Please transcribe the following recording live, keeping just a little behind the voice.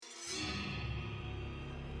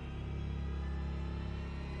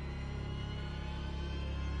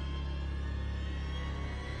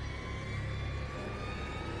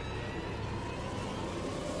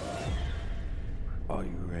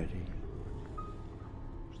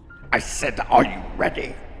I said, are you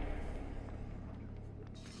ready?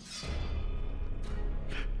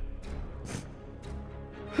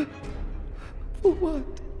 For what?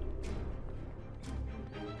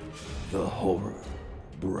 The Horror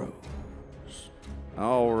Bros.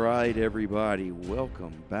 All right, everybody,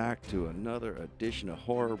 welcome back to another edition of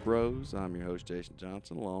Horror Bros. I'm your host, Jason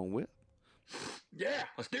Johnson, along with... Yeah,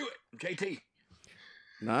 let's do it. JT.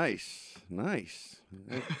 Nice.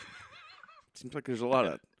 It seems like there's a lot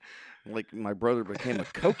of... Like, my brother became a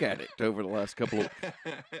coke addict over the last couple of...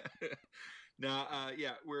 Now,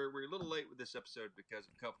 yeah, we're a little late with this episode because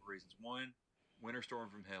of a couple of reasons. One, winter storm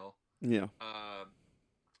from hell. Yeah.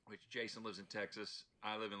 Which Jason lives in Texas.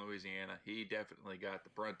 I live in Louisiana. He definitely got the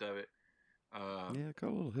brunt of it. Yeah, caught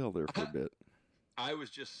a little hell there for a bit. I was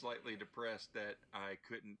just slightly depressed that I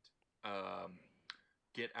couldn't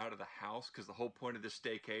get out of the house because the whole point of this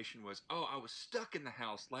staycation was, I was stuck in the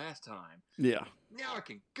house last time. Yeah. Now I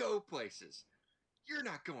can go places. You're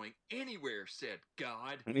not going anywhere, said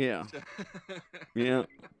God. Yeah. So, Yeah.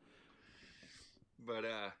 But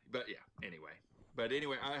yeah. Anyway,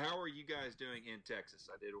 how are you guys doing in Texas?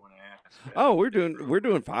 I did want to ask. Oh, we're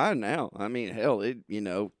doing fine now. I mean, hell,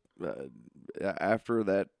 after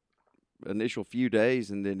that initial few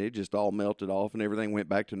days, and then it just all melted off, and everything went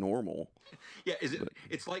back to normal. Yeah,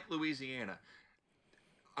 it's like Louisiana.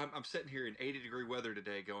 I'm sitting here in 80-degree weather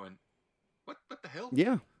today, going, what the hell?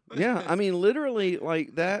 Yeah. Yeah. I mean, literally,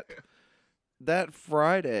 like that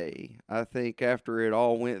Friday, I think after it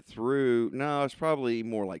all went through. No, it's probably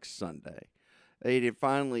more like Sunday.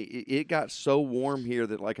 It got so warm here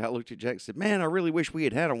that, like, I looked at Jack and said, man, I really wish we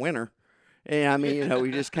had a winter. And I mean, we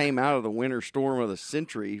just came out of the winter storm of the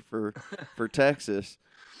century for Texas.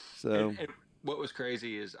 So and what was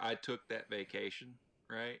crazy is I took that vacation,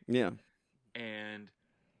 right? Yeah. And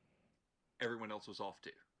everyone else was off too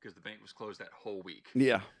because the bank was closed that whole week.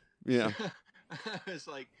 Yeah. Yeah. I was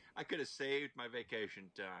like, I could have saved my vacation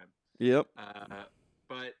time. Yep.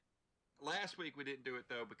 But last week we didn't do it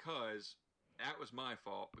though because that was my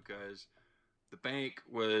fault because the bank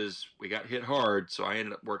we got hit hard, so I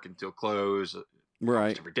ended up working till close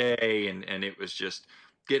Right. every day, and it was just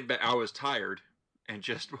getting back. I was tired and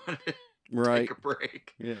just wanted to take a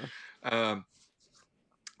break. Yeah.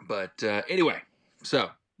 But anyway,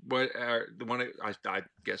 so what I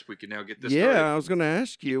guess we can now get this. Yeah, started. I was going to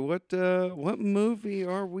ask you what movie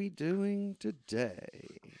are we doing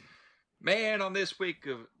today? Man, on this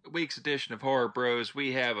week's edition of Horror Bros,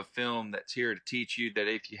 we have a film that's here to teach you that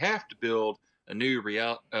if you have to build a new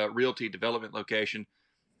realty development location,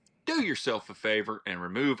 do yourself a favor and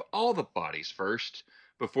remove all the bodies first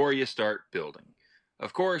before you start building.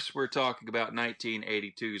 Of course, we're talking about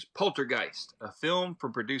 1982's Poltergeist, a film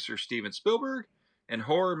from producer Steven Spielberg and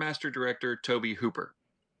horror master director Tobe Hooper.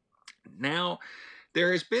 Now,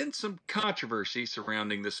 there has been some controversy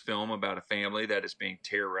surrounding this film about a family that is being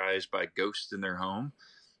terrorized by ghosts in their home.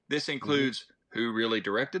 This includes who really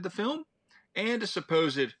directed the film and a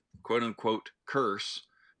supposed quote-unquote curse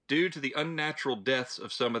due to the unnatural deaths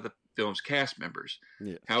of some of the film's cast members.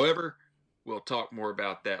 Yes. However, we'll talk more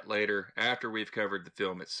about that later after we've covered the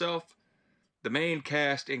film itself. The main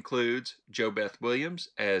cast includes JoBeth Williams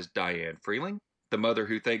as Diane Freeling, the mother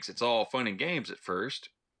who thinks it's all fun and games at first.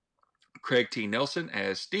 Craig T. Nelson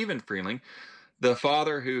as Stephen Freeling, the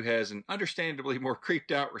father who has an understandably more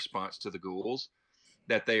creeped out response to the ghouls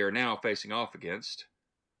that they are now facing off against.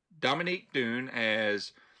 Dominique Dunne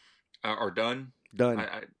as, Dunn.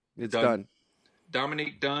 It's done.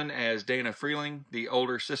 Dominique Dunne as Dana Freeling, the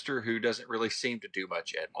older sister who doesn't really seem to do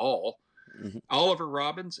much at all. Mm-hmm. Oliver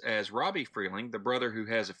Robbins as Robbie Freeling, the brother who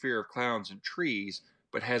has a fear of clowns and trees,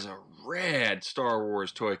 but has a rad Star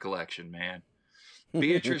Wars toy collection, man.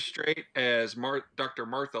 Beatrice Straight as Dr.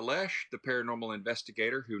 Martha Lesh, the paranormal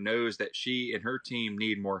investigator who knows that she and her team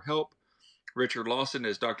need more help. Richard Lawson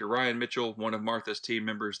as Dr. Ryan Mitchell, one of Martha's team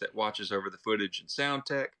members that watches over the footage and sound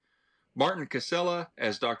tech. Martin Casella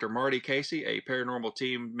as Dr. Marty Casey, a paranormal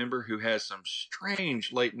team member who has some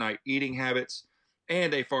strange late-night eating habits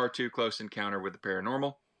and a far too close encounter with the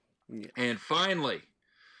paranormal. Yeah. And finally,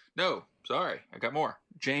 I got more.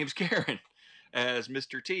 James Karen as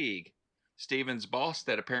Mr. Teague, Stephen's boss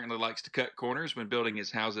that apparently likes to cut corners when building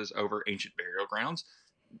his houses over ancient burial grounds.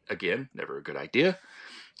 Again, never a good idea.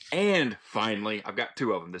 And finally, I've got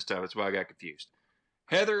two of them this time. That's why I got confused.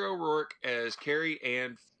 Heather O'Rourke as Carol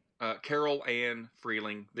Ann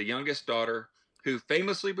Freeling, the youngest daughter, who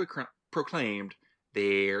famously proclaimed,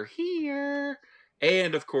 "They're here."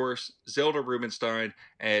 And, of course, Zelda Rubinstein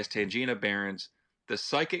as Tangina Barons, the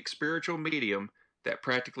psychic spiritual medium that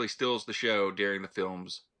practically steals the show during the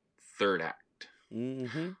film's third act.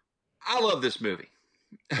 Mm-hmm. I love this movie.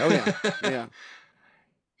 Oh yeah, yeah,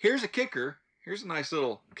 Here's a kicker. Here's a nice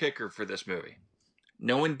little kicker for this movie.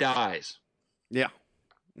 No one dies. yeah,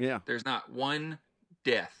 yeah. There's not one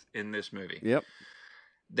death in this movie. Yep.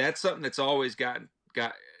 That's something that's always got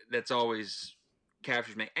that's always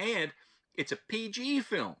captures me. And it's a PG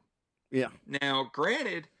film. Yeah. Now,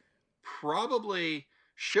 granted, probably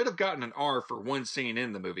should have gotten an R for one scene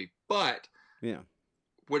in the movie, but Yeah.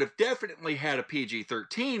 would have definitely had a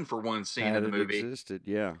PG-13 for one scene Had in the it movie existed,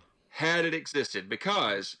 yeah. had it existed,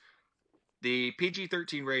 because the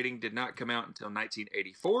PG-13 rating did not come out until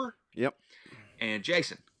 1984. Yep. And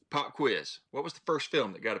Jason, pop quiz. What was the first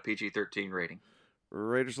film that got a PG-13 rating?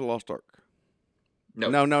 Raiders of the Lost Ark. No.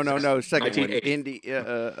 No. Second one.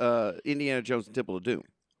 1980. Indiana Jones and Temple of Doom.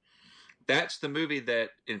 That's the movie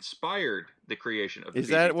that inspired the creation of the Is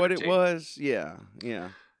that what it PG-13. was? Yeah. Yeah.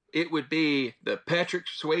 It would be the Patrick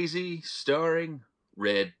Swayze starring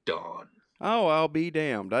Red Dawn. Oh, I'll be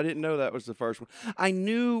damned. I didn't know that was the first one. I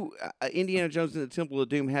knew Indiana Jones and the Temple of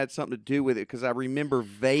Doom had something to do with it because I remember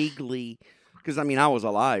vaguely, because I mean, I was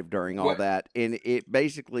alive during all What? that. And it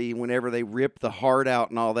basically, whenever they ripped the heart out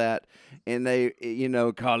and all that, and they, you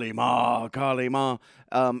know, Kali Ma.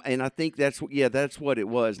 And I think that's what it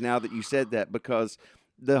was now that you said that, because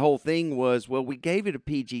the whole thing was, well, we gave it a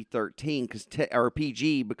PG-13 or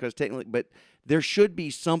PG because technically, but there should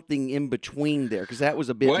be something in between there because that was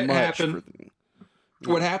a bit What much happened- for them.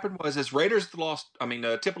 What happened was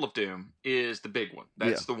Temple of Doom is the big one.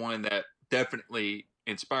 That's the one that definitely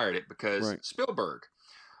inspired it, because Right. Spielberg.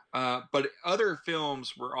 But other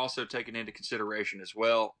films were also taken into consideration as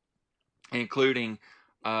well, including,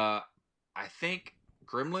 I think,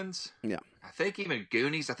 Gremlins. Yeah. I think even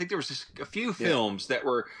Goonies. I think there was just a few films that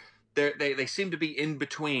were there. They seemed to be in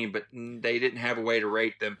between, but they didn't have a way to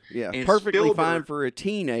rate them. Yeah, And perfectly fine Spielberg- for a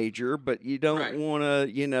teenager, but you don't Right. want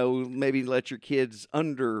to, maybe let your kids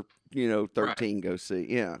under, 13 go see.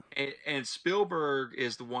 Yeah. And Spielberg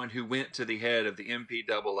is the one who went to the head of the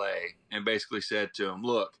MPAA and basically said to him,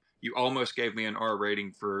 "Look, you almost gave me an R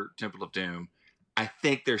rating for Temple of Doom. I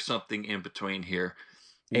think there's something in between here."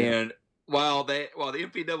 Yeah. And while the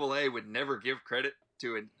MPAA would never give credit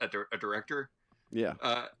to a director,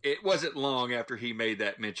 Yeah. it wasn't long after he made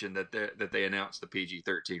that mention that they announced the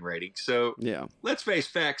PG-13 rating. So Yeah. let's face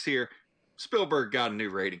facts here. Spielberg got a new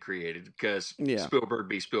rating created because Yeah. Spielberg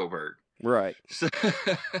be Spielberg. Right. So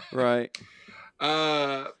Right.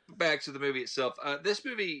 back to the movie itself. This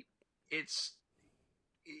movie, it's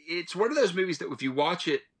one of those movies that if you watch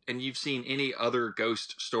it and you've seen any other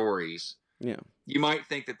ghost stories, Yeah. you might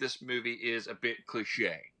think that this movie is a bit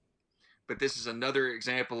cliche. But this is another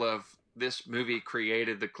example of this movie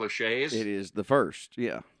created the cliches It is the first.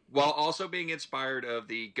 Yeah. while also being inspired of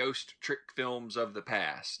the ghost trick films of the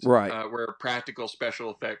past. Right. Where practical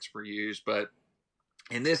special effects were used. But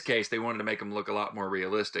in this case, they wanted to make them look a lot more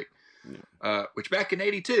realistic. Which back in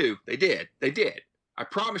 82, they did. I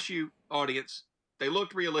promise you, audience, they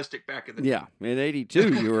looked realistic back in the Yeah. In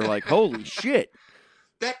 82, you were like, holy shit.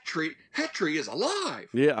 That tree is alive.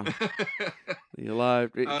 Yeah. You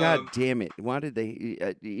alive. God Um, damn it. Why did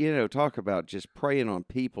they, talk about just preying on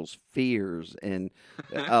people's fears and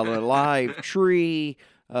a live tree,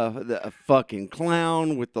 a fucking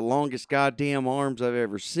clown with the longest goddamn arms I've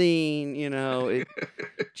ever seen,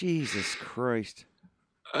 Jesus Christ.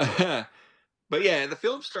 But yeah, the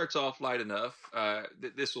film starts off light enough.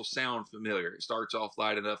 This will sound familiar. It starts off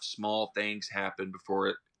light enough. Small things happen before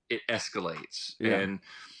it escalates. Yeah.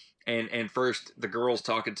 And first the girl's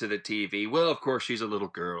talking to the TV. Well, of course she's a little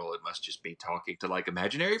girl. It must just be talking to like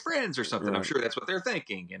imaginary friends or something. I'm Right. sure that's what they're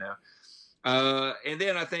thinking, And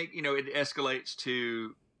then I think, it escalates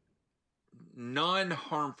to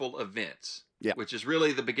non-harmful events. Yeah. Which is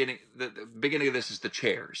really the beginning. The beginning of this is the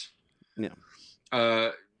chairs. Yeah.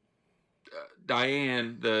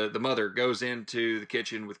 Diane, the mother, goes into the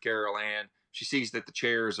kitchen with Carol Ann. She sees that the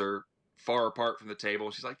chairs are far apart from the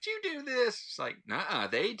table. She's like, "Did you do this?" She's like, "Nah,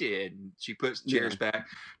 they did." And she puts the chairs back,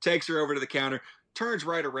 takes her over to the counter, turns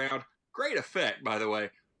right around. Great effect, by the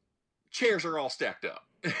way. Chairs are all stacked up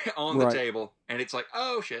on the Right. table, and it's like,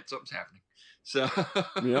 oh shit, something's happening. So,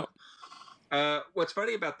 Yep. what's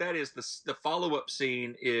funny about that is the follow-up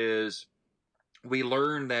scene is we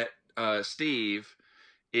learn that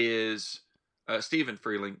Stephen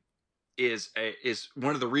Freeling is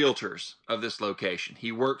one of the realtors of this location.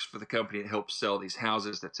 He works for the company that helps sell these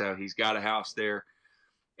houses. That's how he's got a house there.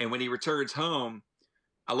 And when he returns home,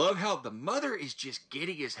 I love how the mother is just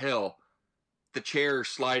giddy as hell. The chair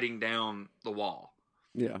sliding down the wall.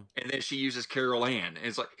 Yeah. And then she uses Carol Ann, and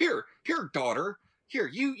it's like, here, daughter, here,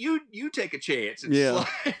 you take a chance and Yeah.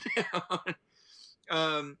 slide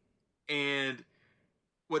down. And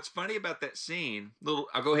what's funny about that scene,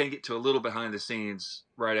 I'll go ahead and get to a little behind the scenes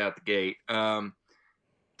right out the gate.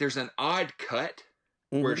 There's an odd cut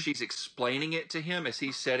where she's explaining it to him as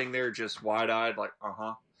he's sitting there just wide-eyed, like,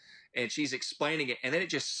 and she's explaining it, and then it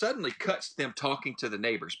just suddenly cuts to them talking to the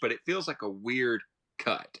neighbors, but it feels like a weird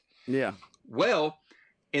cut. Yeah. Well,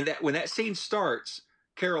 when that scene starts,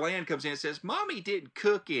 Carol Ann comes in and says, "Mommy didn't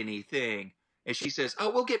cook anything." And she says, "Oh,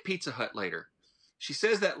 we'll get Pizza Hut later." She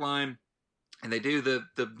says that line, and they do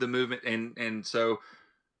the movement. And so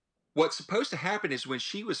what's supposed to happen is when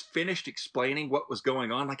she was finished explaining what was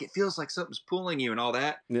going on, like it feels like something's pulling you and all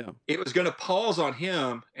that. Yeah. It was going to pause on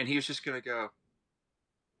him, and he was just going to go,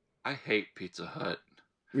 "I hate Pizza Hut."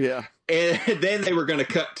 Yeah. And then they were going to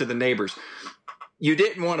cut to the neighbors. You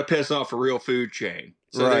didn't want to piss off a real food chain.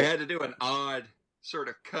 So Right. they had to do an odd sort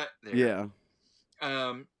of cut there. Yeah.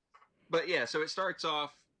 But yeah, so it starts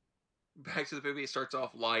off, back to the movie, it starts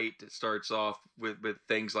off light. It starts off with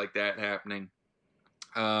things like that happening.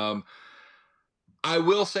 I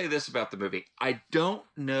will say this about the movie. I don't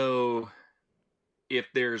know if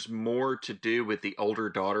there's more to do with the older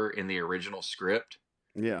daughter in the original script,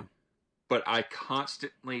 Yeah. but I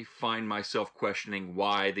constantly find myself questioning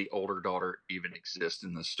why the older daughter even exists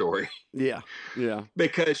in the story. Yeah. Yeah.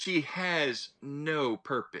 Because she has no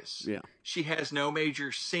purpose. Yeah. She has no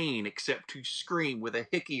major scene except to scream with a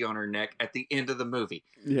hickey on her neck at the end of the movie.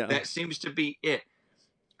 Yeah. That seems to be it.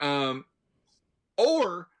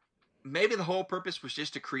 Or maybe the whole purpose was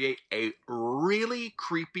just to create a really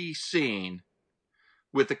creepy scene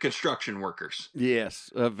with the construction workers.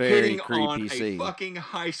 Yes, a very hitting creepy on scene. a fucking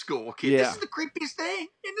high school kid. Yeah. This is the creepiest thing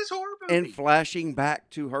in this horror movie. And flashing back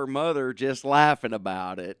to her mother just laughing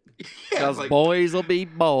about it. Yeah, Because like, boys will be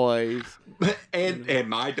boys. and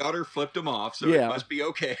my daughter flipped them off, so Yeah. it must be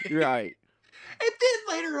okay. Right. And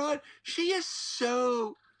then later on, she is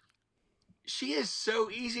so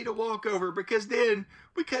easy to walk over, because then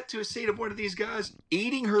we cut to a scene of one of these guys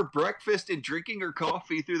eating her breakfast and drinking her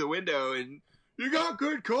coffee through the window, and "You got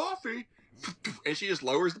good coffee?" And she just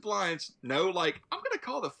lowers the blinds. No, like, "I'm going to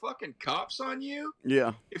call the fucking cops on you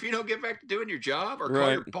Yeah. if you don't get back to doing your job, or call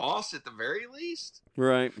Right. your boss at the very least."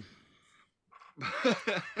 Right.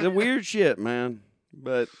 The weird shit, man.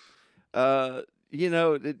 But,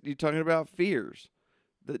 you're talking about fears.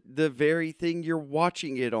 The very thing you're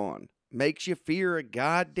watching it on makes you fear a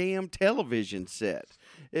goddamn television set.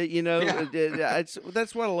 Yeah. That's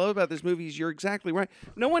what I love about this movie is you're exactly right.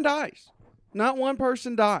 No one dies. Not one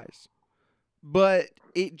person dies. But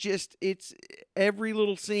it's every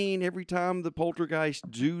little scene, every time the poltergeists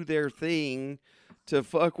do their thing to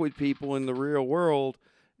fuck with people in the real world,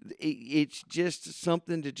 it's just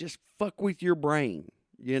something to just fuck with your brain,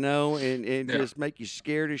 and Yeah. just make you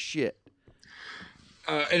scared as shit.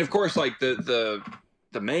 And of course, like the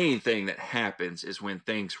main thing that happens is when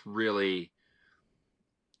things really,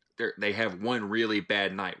 they have one really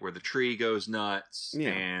bad night where the tree goes nuts,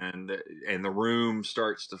 Yeah. and the room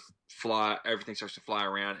starts to fly, everything starts to fly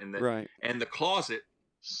around, Right. and the closet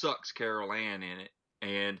sucks Carol Ann in it,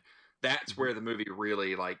 and that's where the movie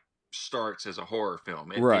really like starts as a horror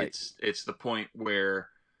film. Right. It's the point where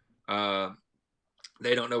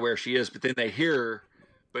they don't know where she is, but then they hear her,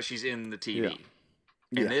 but she's in the TV. Yeah.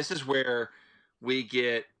 And Yeah. this is where we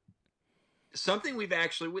get something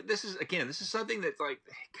this is something that like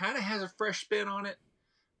kind of has a fresh spin on it,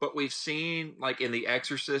 but we've seen like in The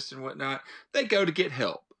Exorcist and whatnot. They go to get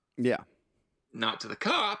help, Yeah. not to the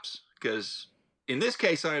cops, because in this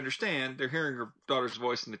case, I understand they're hearing her daughter's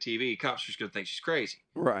voice in the TV. Cops are just going to think she's crazy.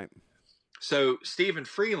 Right. So Stephen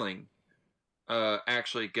Freeling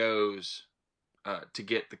actually goes to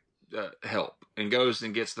get the help, and goes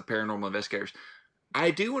and gets the paranormal investigators. I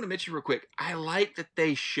do want to mention real quick, I like that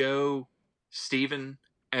they show Stephen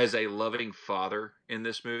as a loving father in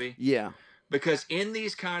this movie, Yeah. because in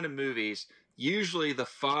these kind of movies, usually the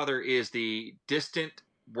father is the distant,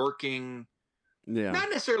 working, Yeah. not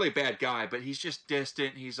necessarily a bad guy, but he's just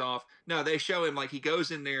distant. He's off. No, they show him like he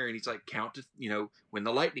goes in there and he's like, count to, when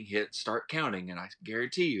the lightning hits, start counting. And I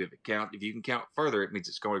guarantee you, if you can count further, it means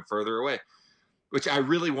it's going further away, which I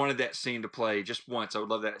really wanted that scene to play just once. I would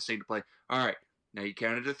love that scene to play. All right, now you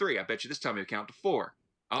counted to 3. I bet you this time you'll count to 4.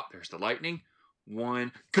 Oh, there's the lightning.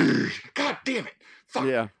 1. God damn it. Fuck.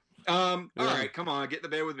 Yeah. All right, come on, get in the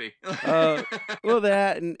bed with me. Well,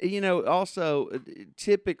 that, and also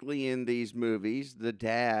typically in these movies, the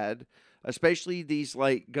dad, especially these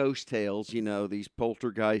like ghost tales, these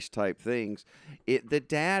poltergeist type things, the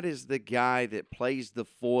dad is the guy that plays the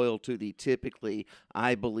foil to the typically,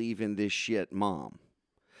 I believe in this shit mom.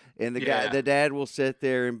 And Yeah. the dad will sit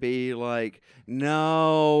there and be like,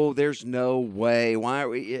 "No, there's no way. Why are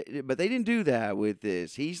we?" But they didn't do that with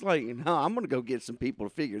this. He's like, "No, I'm gonna go get some people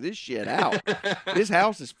to figure this shit out. This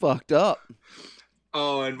house is fucked up."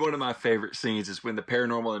 Oh, and one of my favorite scenes is when the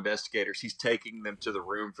paranormal investigators, he's taking them to the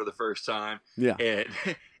room for the first time. Yeah.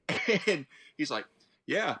 And he's like,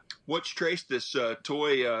 yeah, once you trace this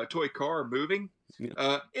toy car moving,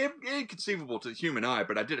 Yeah. inconceivable to the human eye,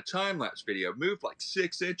 but I did a time-lapse video, moved like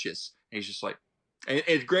 6 inches. And he's just like,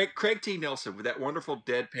 and Craig T. Nelson, with that wonderful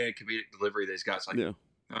deadpan comedic delivery that he's got, it's like, Yeah.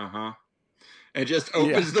 uh-huh. And just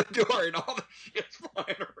opens the door and all the shit's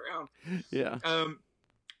flying around. Yeah.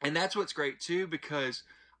 And that's what's great too, because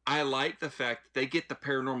I like the fact that they get the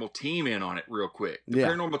paranormal team in on it real quick. The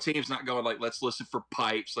paranormal team's not going like, let's listen for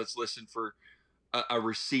pipes, let's listen for a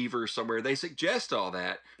receiver somewhere. They suggest all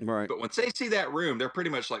that. Right. But once they see that room, they're pretty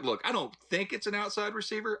much like, look, I don't think it's an outside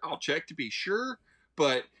receiver. I'll check to be sure,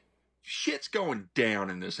 but shit's going down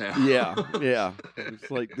in this house. Yeah, yeah. It's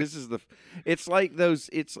like it's like those.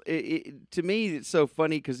 To me, it's so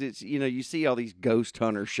funny because it's you see all these ghost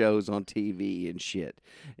hunter shows on TV and shit,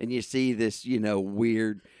 and you see this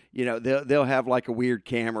weird. They'll have like a weird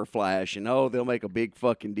camera flash, and they'll make a big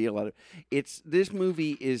fucking deal out of it. This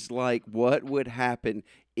movie is like what would happen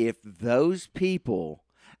if those people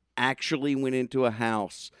actually went into a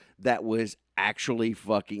house that was actually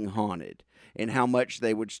fucking haunted. And how much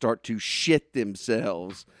they would start to shit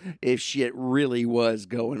themselves if shit really was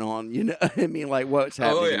going on. I mean, like what's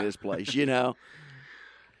happening in this place,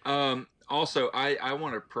 Also, I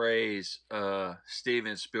want to praise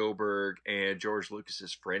Steven Spielberg and George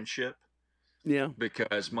Lucas's friendship. Yeah.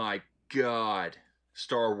 Because my God,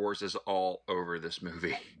 Star Wars is all over this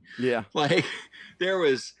movie. Yeah. Like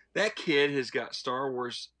that kid has got Star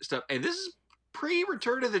Wars stuff, and this is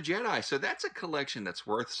pre-Return of the Jedi, so that's a collection that's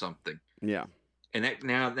worth something. Yeah. And that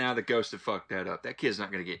now the Ghost have fucked that up. That kid's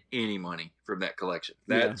not going to get any money from that collection.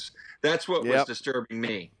 That's what was disturbing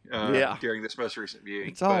me during this most recent viewing.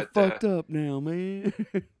 It's all fucked up now, man.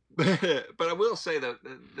 but I will say that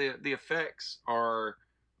the effects are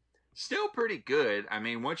still pretty good. I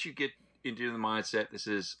mean, once you get into the mindset,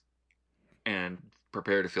 and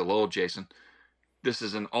prepare to feel old, Jason. This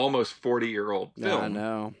is an almost 40-year-old film. I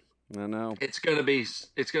know. It's gonna be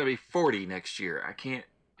 40 next year.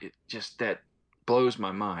 That blows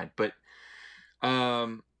my mind. But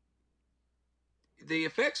the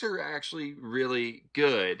effects are actually really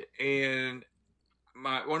good, and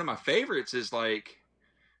one of my favorites is like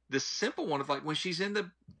this simple one of like when she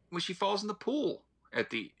falls in the pool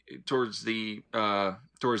towards the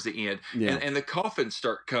end, and the coffins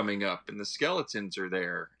start coming up and the skeletons are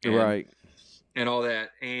there, right, and all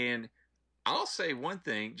that. And I'll say one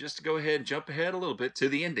thing, just to go ahead and jump ahead a little bit to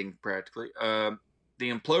the ending, practically. The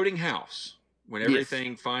imploding house, when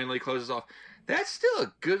everything finally closes off, that's still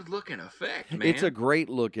a good-looking effect, man. It's a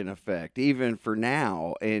great-looking effect, even for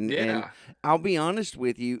now. And I'll be honest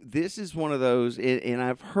with you, this is one of those, and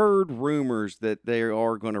I've heard rumors that they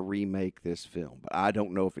are going to remake this film, but I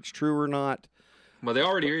don't know if it's true or not. Well, they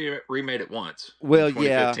already remade it once. Well, in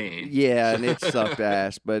 2015. yeah, and it sucked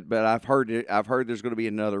ass. But I've heard there's going to be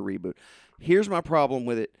another reboot. Here's my problem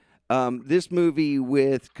with it. This movie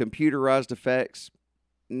with computerized effects,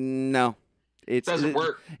 no, it doesn't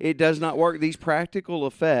work. It does not work. These practical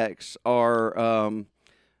effects are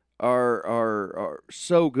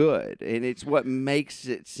so good, and it's what makes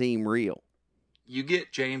it seem real. You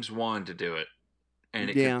get James Wan to do it, and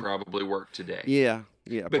it could probably work today. Yeah,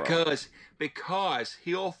 because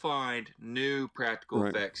he'll find new practical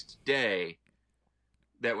effects today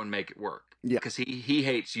that would make it work. Yeah, because he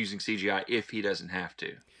hates using CGI if he doesn't have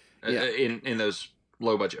to. In those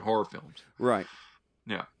low budget horror films. Right.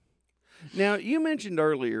 Yeah. Now, you mentioned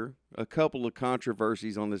earlier a couple of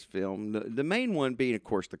controversies on this film. The main one being, of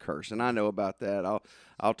course, the curse, and I know about that.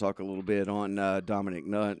 I'll talk a little bit on Dominic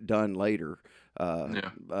Dunn later.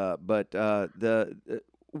 But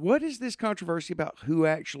what is this controversy about? Who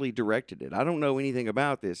actually directed it? I don't know anything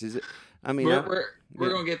about this. Is it? I mean, we're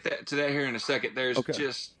going to get to that here in a second. There's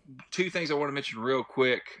just two things I want to mention real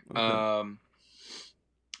quick. Okay.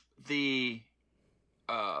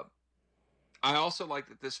 I also like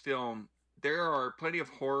that this film, there are plenty of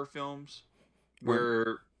horror films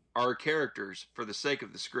where our characters, for the sake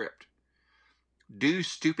of the script, do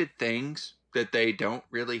stupid things that they don't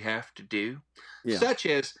really have to do, such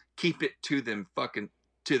as keep it to their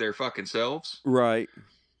fucking selves. Right.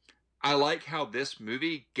 I like how this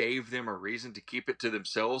movie gave them a reason to keep it to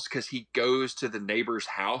themselves, because he goes to the neighbor's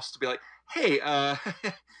house to be like, hey,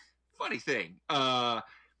 funny thing,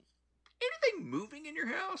 anything moving in your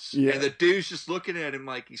house?" Yeah. And the dude's just looking at him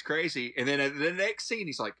like he's crazy. And then at the next scene,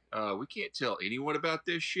 he's like, "We can't tell anyone about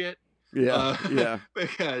this shit." Yeah. Yeah.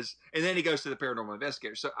 Because, and then he goes to the paranormal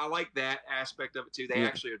investigator. So I like that aspect of it too. They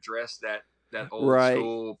actually address that old Right.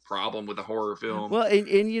 school problem with a horror film. Well,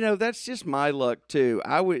 and that's just my luck too.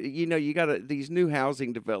 I would, you got these new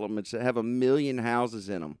housing developments that have 1 million houses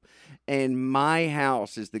in them, and my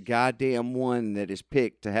house is the goddamn one that is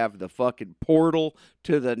picked to have the fucking portal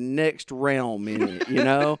to the next realm in it.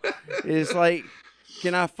 It's like,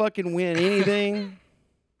 can I fucking win anything?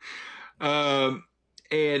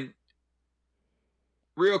 And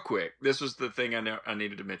real quick, this was the thing I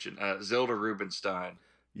needed to mention. Zelda Rubinstein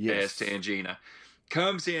as Tangina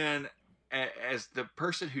comes in as the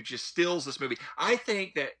person who just steals this movie. I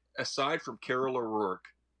think that aside from Carol O'Rourke,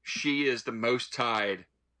 she is the most tied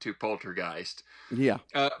to Poltergeist. Yeah.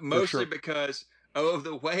 Mostly because of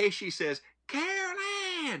the way she says,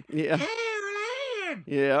 "Carol-Ann! Yeah. Carol-Ann!"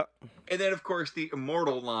 Yeah. And then, of course, the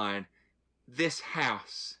immortal line, "This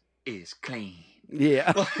house is clean."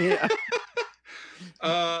 Yeah. Yeah.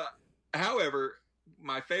 However,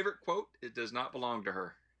 my favorite quote, it does not belong to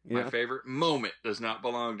her. Yeah. My favorite moment does not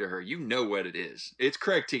belong to her. You know what it is. It's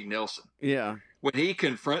Craig T. Nelson. Yeah. When he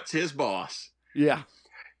confronts his boss. Yeah.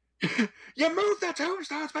 You moved the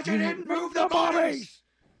tombstones, but you didn't move the bodies.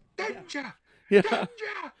 Didn't you? Yeah. Didn't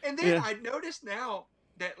you? And then I noticed now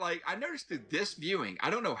that, I noticed through this viewing, I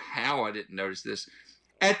don't know how I didn't notice this.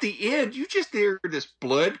 At the end, you just hear this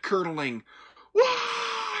blood-curdling, "Why?"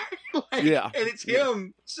 And it's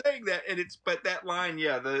him saying that, and but that line,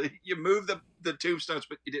 you move the tombstones,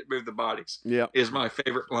 but you didn't move the bodies. Yeah, is my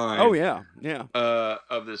favorite line. Oh yeah.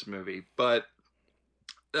 Of this movie, but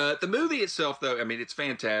the movie itself, though, I mean, it's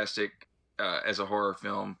fantastic as a horror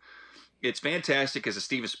film. It's fantastic as a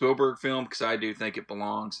Steven Spielberg film because I do think it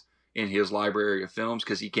belongs in his library of films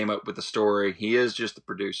because he came up with the story. He is just the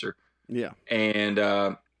producer. Yeah.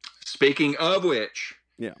 And speaking of which,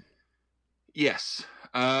 yes.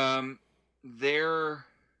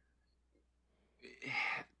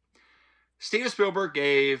 Steven Spielberg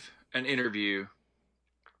gave an interview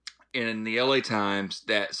in the LA Times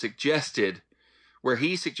where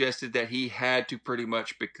he suggested that he had to pretty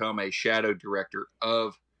much become a shadow director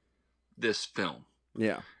of this film.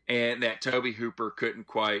 Yeah. And that Tobe Hooper couldn't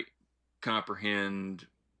quite comprehend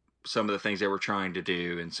some of the things they were trying to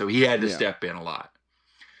do. And so he had to step in a lot.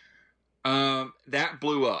 That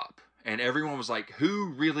blew up. And everyone was like,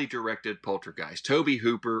 who really directed Poltergeist? Tobe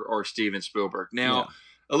Hooper or Steven Spielberg? Now,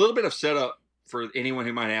 a little bit of setup for anyone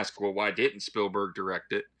who might ask, well, why didn't Spielberg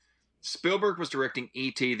direct it? Spielberg was directing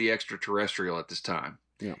E.T. the Extraterrestrial at this time.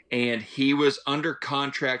 Yeah. And he was under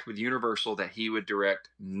contract with Universal that he would direct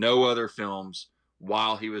no other films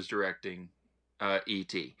while he was directing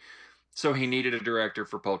E.T. So he needed a director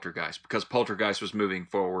for Poltergeist because Poltergeist was moving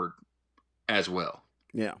forward as well.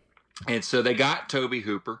 Yeah. And so they got Tobe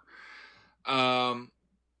Hooper.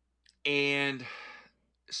 And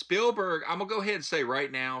Spielberg, I'm going to go ahead and say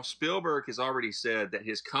right now, Spielberg has already said that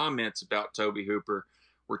his comments about Tobe Hooper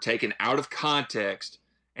were taken out of context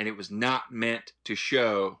and it was not meant to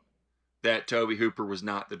show that Tobe Hooper was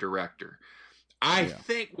not the director. I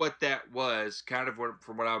think what that was, kind of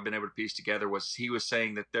from what I've been able to piece together, was he was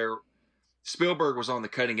saying that Spielberg was on the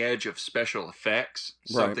cutting edge of special effects,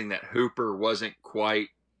 something that Hooper wasn't quite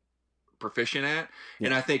proficient at.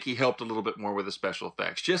 And I think he helped a little bit more with the special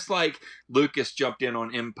effects. Just like Lucas jumped in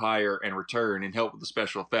on Empire and Return and helped with the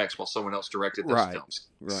special effects while someone else directed those films.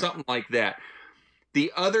 Something like that.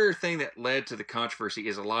 The other thing that led to the controversy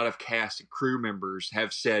is a lot of cast and crew members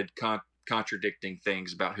have said contradicting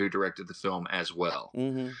things about who directed the film as well.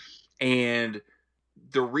 Mm-hmm. And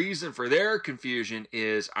the reason for their confusion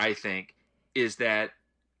is, I think, is that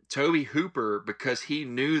Tobe Hooper, because he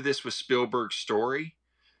knew this was Spielberg's story,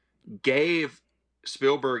 gave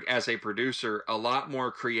Spielberg as a producer a lot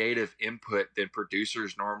more creative input than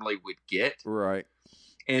producers normally would get. Right.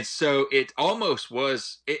 And so it almost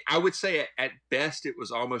was, I would say at best, it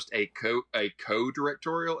was almost a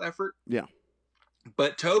co-directorial effort. Yeah.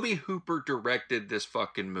 But Tobe Hooper directed this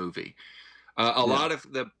fucking movie. A lot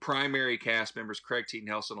of the primary cast members, Craig T.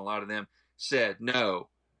 Nelson, a lot of them said, no,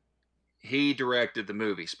 he directed the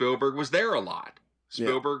movie. Spielberg was there a lot.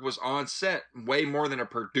 Spielberg was on set way more than a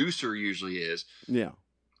producer usually is. Yeah.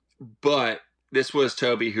 But this was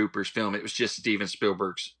Tobe Hooper's film. It was just Steven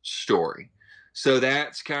Spielberg's story. So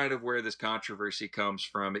that's kind of where this controversy comes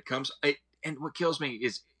from. And what kills me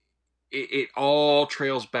is it all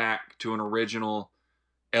trails back to an original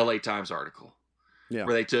LA Times article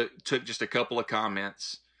where they took just a couple of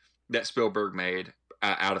comments that Spielberg made.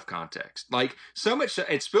 out of context. Like, so much so,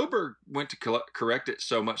 and Spielberg went to correct it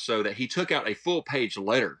so much so that he took out a full page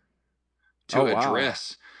letter to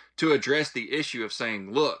address the issue of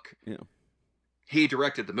saying, look, he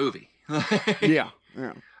directed the movie. Yeah.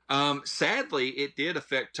 Sadly, it did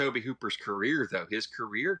affect Tobe Hooper's career, though. His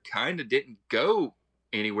career kind of didn't go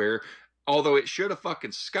anywhere, although it should have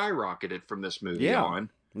fucking skyrocketed from this movie on.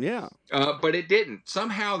 Yeah. But it didn't.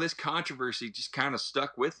 Somehow this controversy just kind of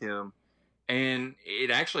stuck with him, and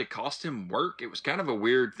it actually cost him work. It was kind of a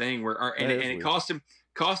weird thing it cost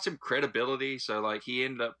him credibility. So like he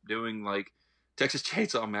ended up doing like Texas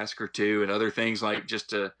Chainsaw Massacre 2 and other things like just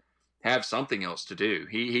to have something else to do.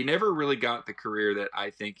 He never really got the career that I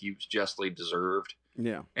think he was justly deserved.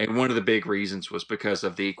 Yeah. And one of the big reasons was because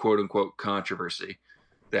of the quote unquote controversy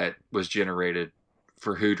that was generated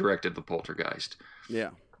for who directed the Poltergeist. Yeah.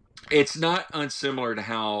 It's not unsimilar to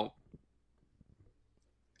how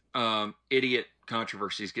idiot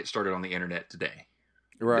controversies get started on the internet today.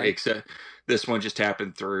 Right. Except this one just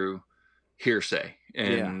happened through hearsay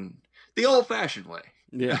and the old fashioned way.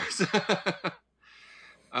 Yeah.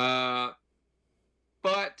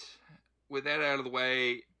 But with that out of the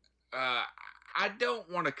way, I don't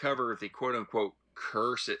want to cover the quote unquote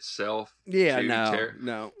curse itself.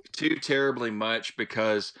 Too terribly much,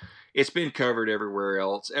 because it's been covered everywhere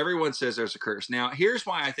else. Everyone says there's a curse. Now, here's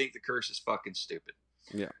why I think the curse is fucking stupid.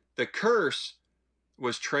 Yeah. The curse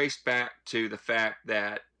was traced back to the fact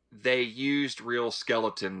that they used real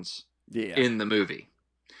skeletons in the movie.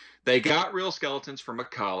 They got real skeletons from a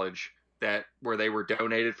college where they were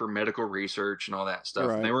donated for medical research and all that stuff.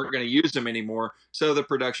 Right. And they weren't going to use them anymore. So the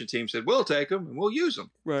production team said, we'll take them and we'll use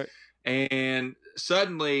them. Right. And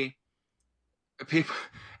suddenly people,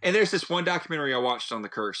 and there's this one documentary I watched on the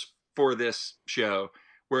curse for this show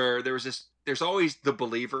where there's always the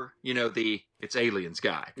believer, it's aliens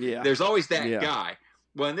guy. Yeah. There's always that guy.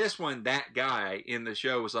 Well, in this one, that guy in the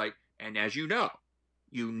show was like, and as you know,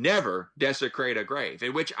 you never desecrate a grave,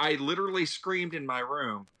 in which I literally screamed in my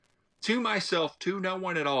room to myself, to no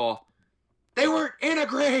one at all, they weren't in a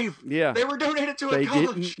grave. Yeah. They were donated to a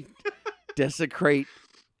college. Didn't desecrate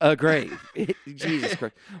a grave. Jesus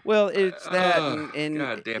Christ. Well, it's that, and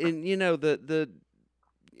God damn it. and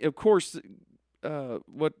of course,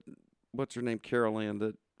 what's her name? Carol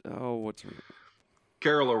Ann. What's her name?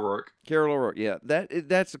 Carol O'Rourke. Carol O'Rourke. Yeah,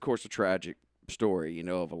 that's of course a tragic story,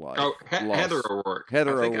 of a life. Oh, Heather O'Rourke.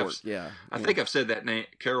 Heather O'Rourke. I think I've said that name,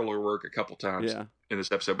 Carol O'Rourke, a couple times in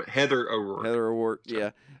this episode, but Heather O'Rourke. Heather O'Rourke.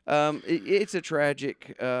 Yeah. It's a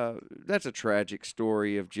tragic. That's a tragic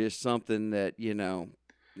story of just something that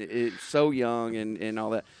it's so young and all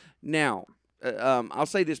that. Now, I'll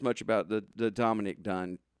say this much about the Dominic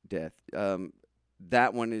Dunn death.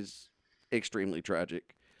 That one is extremely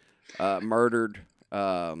tragic. Murdered.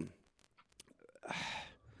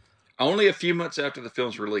 Only a few months after the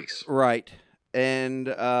film's release. Right. And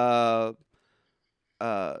I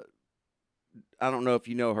don't know if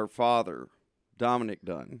you know her father, Dominic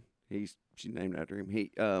Dunn. She's named after him.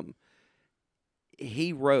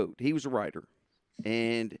 He was a writer,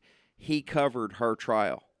 and he covered her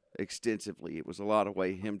trial extensively. It was a lot of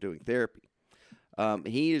him doing therapy.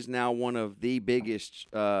 He is now one of the biggest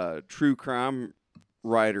true crime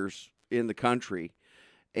writers in the country,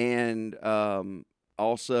 and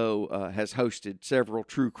also has hosted several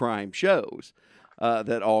true crime shows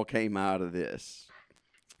that all came out of this.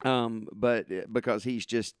 But because he's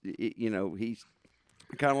just, he's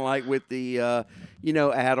kind of like with the,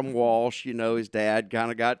 Adam Walsh, his dad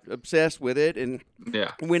kind of got obsessed with it and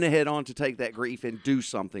went ahead on to take that grief and do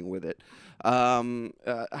something with it.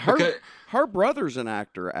 Her brother's an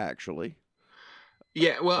actor, actually.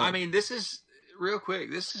 Yeah, well, I mean, this is, real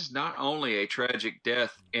quick, this is not only a tragic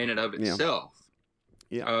death in and of itself,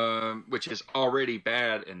 which is already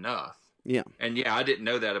bad enough. Yeah. And I didn't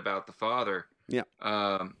know that about the father. Yeah.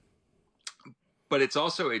 But it's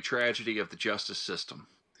also a tragedy of the justice system,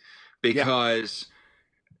 because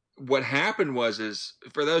what happened is,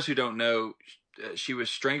 for those who don't know, she was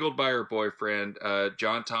strangled by her boyfriend,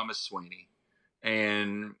 John Thomas Sweeney,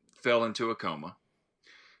 and fell into a coma.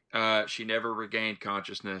 She never regained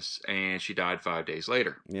consciousness, and she died 5 days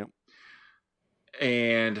later. Yep.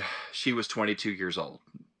 And she was 22 years old.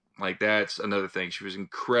 Like, that's another thing. She was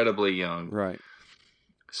incredibly young. Right.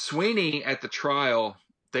 Sweeney, at the trial,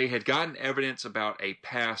 they had gotten evidence about a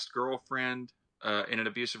past girlfriend in an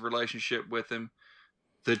abusive relationship with him.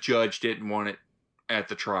 The judge didn't want it at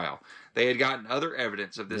the trial. They had gotten other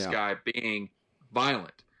evidence of this guy being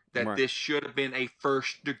violent, that this should have been a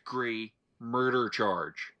first-degree murder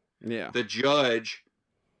charge. Yeah. The judge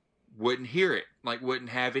wouldn't hear it, like wouldn't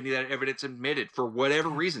have any of that evidence admitted for whatever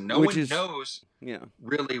reason. No Which one is- knows Yeah.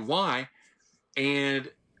 really why.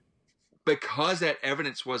 And because that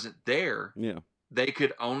evidence wasn't there, Yeah. they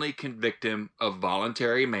could only convict him of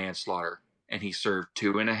voluntary manslaughter, and he served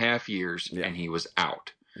 2.5 years, Yeah. and he was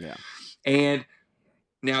out. Yeah. And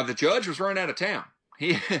now the judge was run out of town.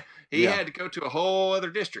 He Yeah. had to go to a whole other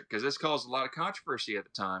district because this caused a lot of controversy at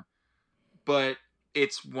the time. But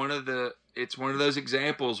it's one of those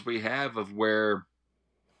examples we have of where,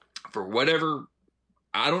 for whatever,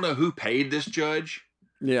 I don't know who paid this judge.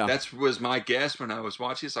 Yeah. That was my guess when I was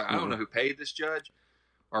watching this. I don't know who paid this judge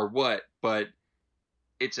or what, but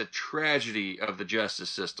it's a tragedy of the justice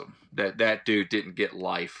system that dude didn't get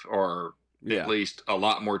life, or Yeah. at least a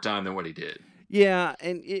lot more time than what he did. Yeah,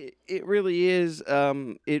 and it really is.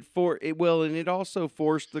 And it also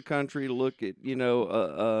forced the country to look at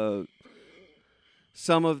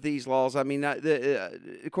some of these laws. I mean,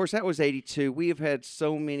 of course, that was 82. We have had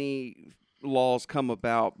so many laws come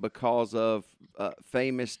about because of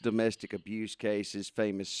famous domestic abuse cases,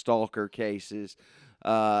 famous stalker cases.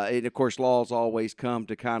 And of course, laws always come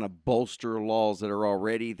to kind of bolster laws that are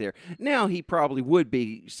already there. Now, he probably would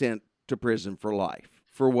be sent to prison for life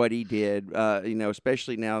for what he did.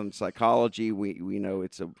 Especially now in psychology, we know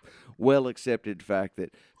it's a well accepted fact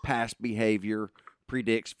that past behavior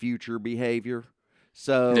predicts future behavior.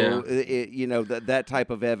 So that type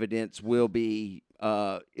of evidence will be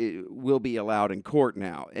allowed in court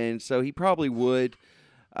now, and so he probably would.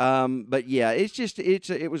 But yeah,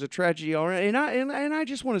 it was a tragedy, all right. And I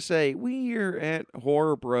just want to say, we here at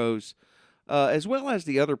Horror Bros, as well as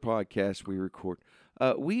the other podcasts we record,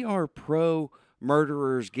 we are pro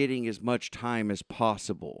murderers getting as much time as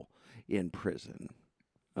possible in prison.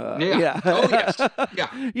 Yeah. Oh, yes.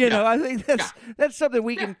 Yeah. I think that's something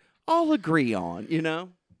we can all agree on.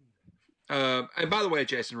 And by the way,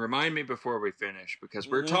 Jason, remind me before we finish, because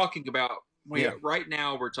we're talking about right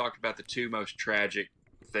now. We're talking about the two most tragic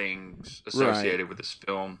things associated with this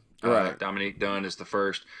film. Right. Dominique Dunne is the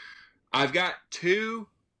first. I've got two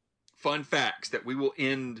fun facts that we will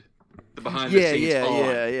end the behind the scenes on.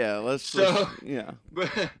 Yeah.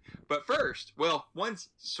 But first, well, one's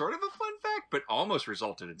sort of a fun fact, but almost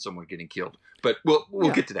resulted in someone getting killed. But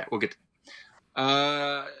we'll get to that. We'll get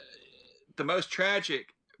to the most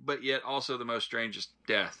tragic, but yet also the most strangest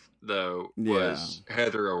death, though, was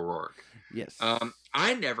Heather O'Rourke. Yes.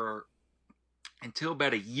 I never, until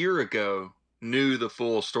about a year ago, knew the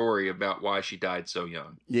full story about why she died so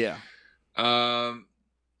young. Yeah.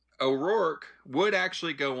 O'Rourke would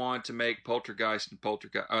actually go on to make Poltergeist 2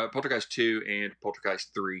 and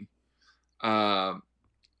Poltergeist 3,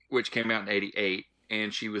 which came out in 1988,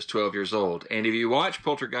 and she was 12 years old. And if you watch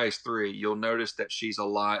Poltergeist 3, you'll notice that she's a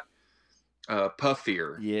lot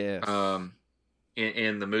puffier. Yes.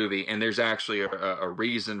 In the movie, and there's actually a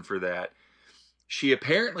reason for that. She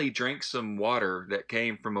apparently drank some water that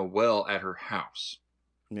came from a well at her house.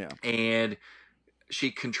 Yeah. And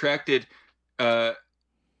she contracted giardiasis.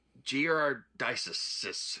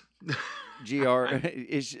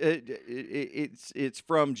 It's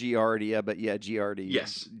from Giardia, but yeah, Giardia.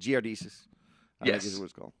 Yes. Giardiasis. I think is what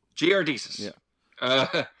it's called. Giardiasis. Yeah.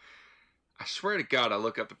 I swear to God, I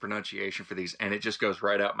look up the pronunciation for these, and it just goes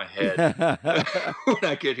right out my head when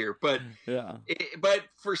I get here. But yeah. But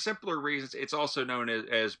for simpler reasons, it's also known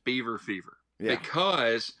as beaver fever,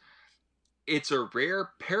 because it's a rare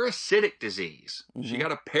parasitic disease. Mm-hmm. She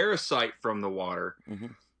got a parasite from the water,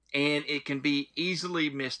 and it can be easily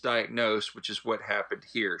misdiagnosed, which is what happened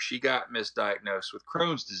here. She got misdiagnosed with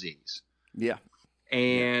Crohn's disease. Yeah.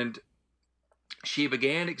 And she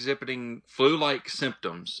began exhibiting flu-like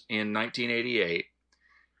symptoms in 1988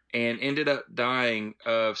 and ended up dying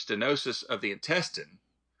of stenosis of the intestine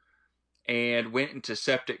and went into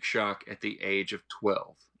septic shock at the age of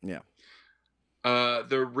 12. Yeah.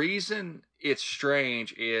 The reason it's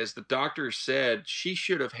strange is the doctor said she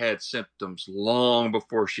should have had symptoms long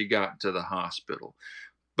before she got to the hospital.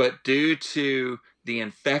 But due to the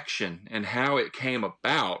infection and how it came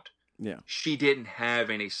about, she didn't have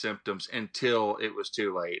any symptoms until it was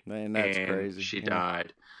too late. Man, that's crazy. She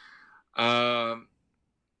died.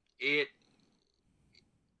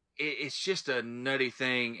 It's just a nutty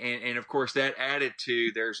thing, and of course that added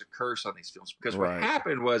to there's a curse on these films, because what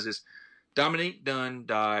happened was Dominique Dunne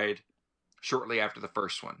died shortly after the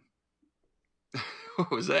first one. What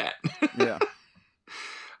was that? Yeah.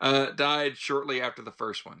 Died shortly after the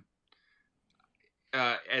first one.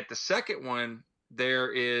 At the second one,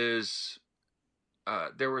 there was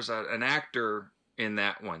an actor in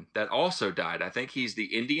that one that also died. I think he's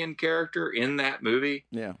the Indian character in that movie.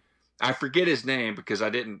 Yeah. I forget his name because I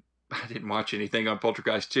didn't I didn't watch anything on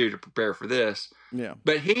Poltergeist 2 to prepare for this, Yeah.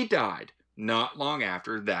 but he died not long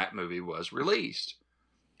after that movie was released.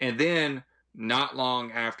 And then, not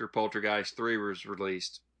long after Poltergeist 3 was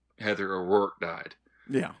released, Heather O'Rourke died.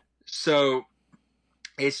 Yeah. So,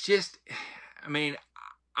 it's just, I mean,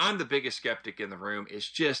 I'm the biggest skeptic in the room. It's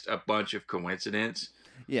just a bunch of coincidence.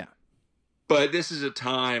 Yeah. But this is a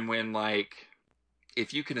time when, like,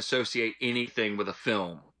 if you can associate anything with a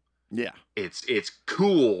film, Yeah. it's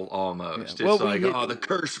cool almost. Yeah. Well, It's like, oh, the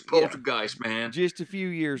cursed Poltergeist, man. Just a few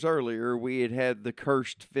years earlier, we had the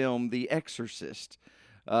cursed film The Exorcist.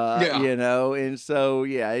 Yeah. You know, and so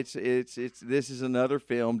it's this is another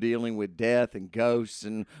film dealing with death and ghosts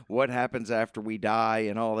and what happens after we die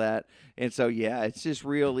and all that. And so it's just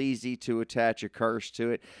real easy to attach a curse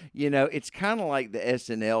to it. You know, it's kind of like the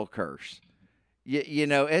SNL curse. You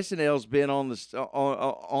know, SNL's been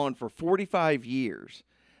on for 45 years.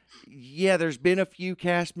 Yeah, there's been a few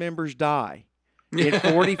cast members die in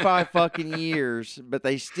 45 fucking years, but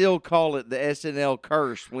they still call it the SNL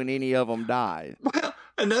curse when any of them die. Well,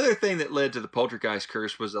 another thing that led to the Poltergeist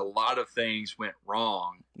curse was a lot of things went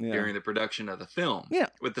wrong during the production of the film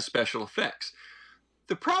with the special effects.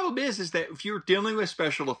 The problem is that if you're dealing with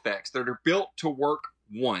special effects that are built to work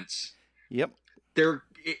once, there's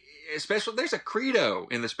a credo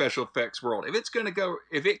in the special effects world. If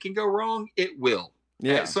it can go wrong, it will.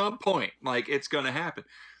 At some point, like, it's going to happen.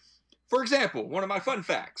 For example, one of my fun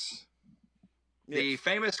facts, the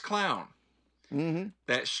famous clown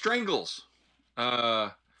that strangles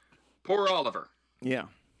poor Oliver. Yeah.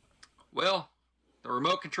 Well, the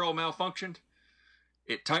remote control malfunctioned.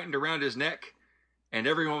 It tightened around his neck, and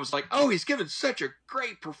everyone was like, oh, he's given such a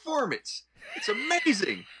great performance. It's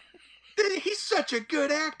amazing. He's such a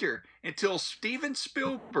good actor. Until Steven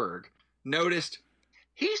Spielberg noticed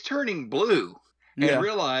he's turning blue and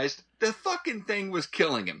realized the fucking thing was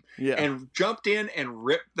killing him. And jumped in and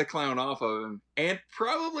ripped the clown off of him and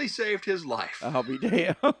probably saved his life. I'll be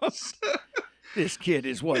damned. This kid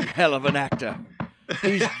is one hell of an actor.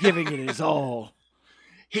 He's giving it his all.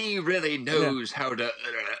 He really knows how to...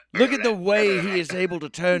 Look at the way he is able to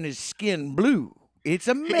turn his skin blue. It's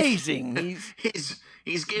amazing.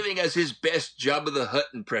 He's giving us his best Jabba the Hutt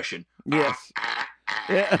impression. Yes.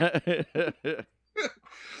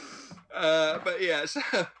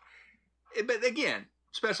 But again,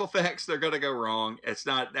 special effects, they're going to go wrong.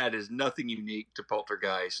 That is nothing unique to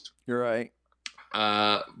Poltergeist. You're right.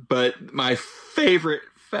 But my favorite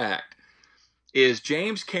fact is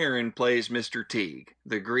James Karen plays Mr. Teague,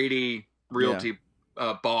 the greedy realty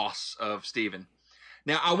boss of Stephen.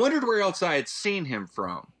 Now, I wondered where else I had seen him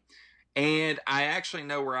from. And I actually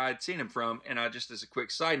know where I had seen him from. And just as a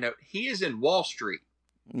quick side note, he is in Wall Street.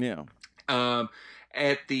 Yeah.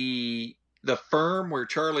 At the firm where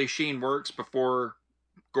Charlie Sheen works before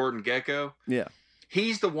Gordon Gekko. Yeah.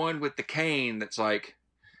 He's the one with the cane that's like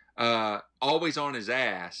always on his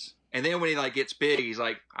ass. And then when he like gets big, he's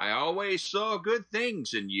like, I always saw good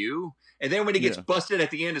things in you. And then when he gets busted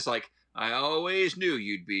at the end, it's like, I always knew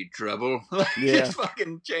you'd be trouble. Just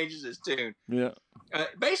fucking changes his tune. Yeah.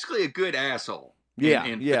 Basically a good asshole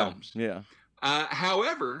in films. Yeah.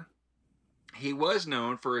 However, he was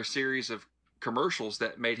known for a series of commercials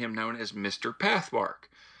that made him known as Mr. Pathmark.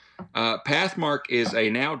 Pathmark is a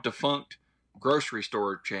now defunct grocery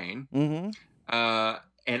store chain. Mm-hmm.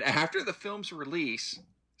 And after the film's release,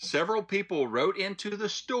 several people wrote into the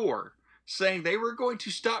store saying they were going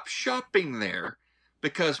to stop shopping there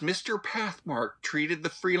because Mr. Pathmark treated the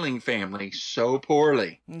Freeling family so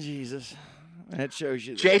poorly. Jesus. That shows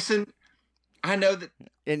you. Jason, I know that...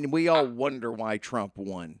 And we all wonder why Trump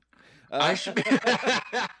won. I should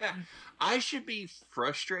be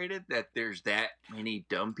frustrated that there's that many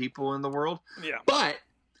dumb people in the world. Yeah. But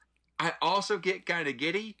I also get kind of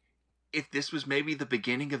giddy if this was maybe the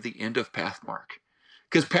beginning of the end of Pathmark.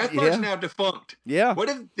 Because Pathmark's now defunct. Yeah. What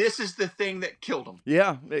if this is the thing that killed him?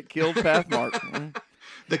 Yeah, it killed Pathmark.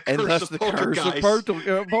 The curse of Poltergeist.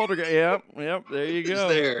 Yep, there you go.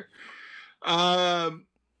 There.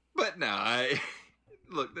 But no,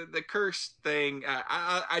 look, the curse thing,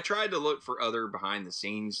 I tried to look for other behind the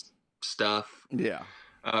scenes stuff. Yeah.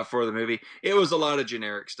 For the movie. It was a lot of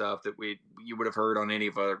generic stuff that you would have heard on any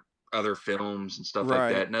of other films and stuff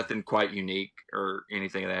like that. Nothing quite unique or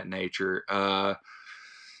anything of that nature.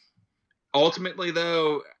 Ultimately,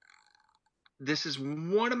 though, this is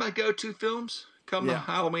one of my go-to films come the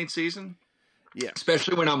Halloween season. Yeah.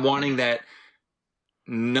 Especially when I'm wanting that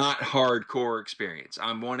not hardcore experience.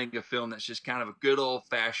 I'm wanting a film that's just kind of a good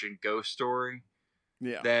old-fashioned ghost story.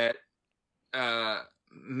 Yeah. That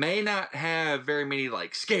may not have very many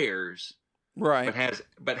like scares. Right.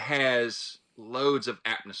 But has loads of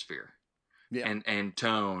atmosphere Yeah. and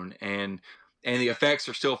tone, and the effects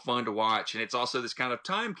are still fun to watch, and it's also this kind of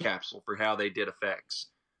time capsule for how they did effects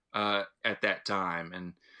at that time,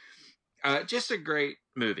 and just a great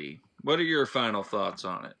movie. What are your final thoughts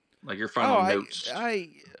on it? Like your final notes?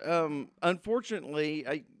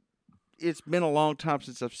 Unfortunately, it's been a long time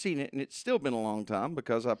since I've seen it, and it's still been a long time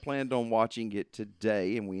because I planned on watching it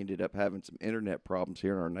today, and we ended up having some internet problems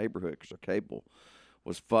here in our neighborhood because our cable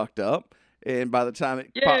was fucked up. And by the time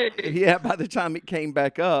by the time it came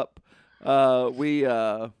back up, it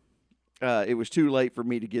was too late for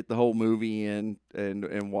me to get the whole movie in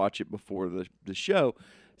and watch it before the show.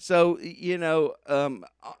 So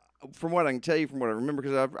from what I can tell you, from what I remember,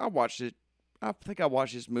 because I watched it, I think I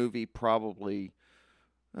watched this movie probably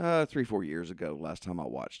 3-4 years ago. Last time I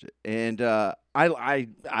watched it, and I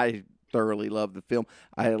thoroughly loved the film.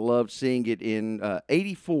 I loved seeing it in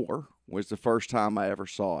 '84. Was the first time I ever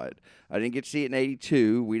saw it. I didn't get to see it in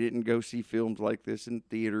 '82. We didn't go see films like this in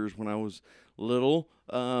theaters when I was little.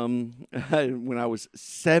 When I was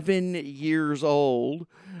 7 years old.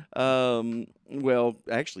 Well,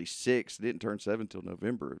 actually 6. I didn't turn 7 until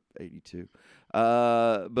November of '82.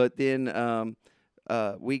 But then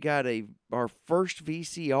we got our first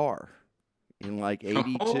VCR in like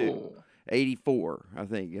 82, 84, I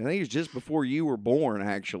think. I think it was just before you were born,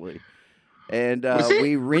 actually. And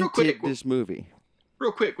we rented this movie.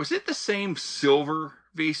 Real quick, was it the same silver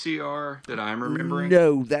VCR that I'm remembering?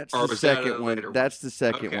 No, that's the second one. That's the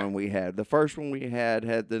second one we had. The first one we had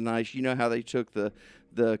the nice, you know how they took the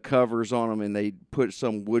covers on them and they put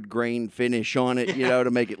some wood grain finish on it,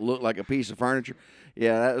 to make it look like a piece of furniture.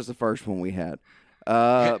 Yeah, that was the first one we had.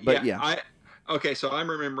 But okay, so I'm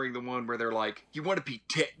remembering the one where they're like, you want to be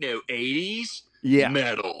techno 80s? Yeah.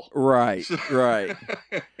 Metal. Right, right.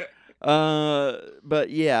 But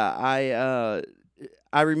yeah,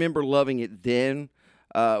 I remember loving it then,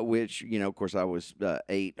 which, of course I was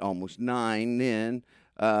 8, almost 9 then,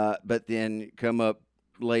 but then come up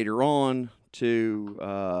later on to,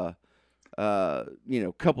 a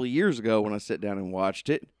couple of years ago when I sat down and watched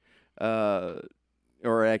it,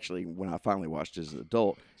 or actually when I finally watched it as an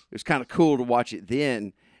adult, it was kind of cool to watch it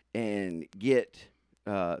then and get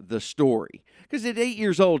the story. Because at 8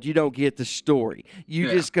 years old, you don't get the story. You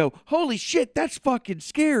just go, holy shit, that's fucking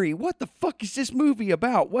scary. What the fuck is this movie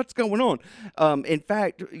about? What's going on? In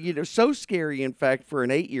fact, so scary, in fact, for an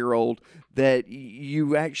 8-year-old that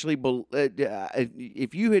you actually,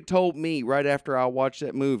 if you had told me right after I watched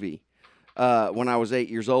that movie when I was 8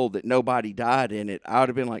 years old that nobody died in it, I would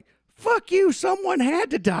have been like, fuck you, someone had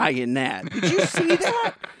to die in that. Did you see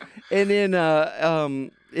that? And then,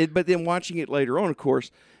 but then watching it later on, of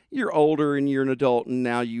course, you're older and you're an adult, and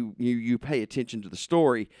now you pay attention to the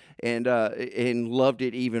story and loved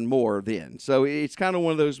it even more then. So it's kind of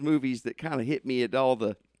one of those movies that kind of hit me at all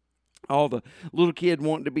the little kid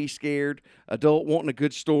wanting to be scared, adult wanting a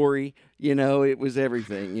good story. It was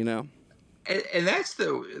everything. And that's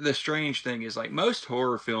the strange thing is, like, most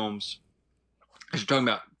horror films, as you're talking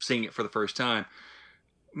about seeing it for the first time,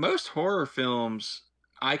 most horror films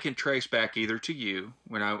I can trace back either to you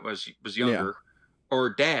when I was younger, or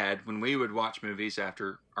Dad when we would watch movies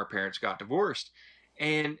after our parents got divorced.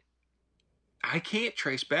 And I can't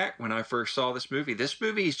trace back when I first saw this movie. This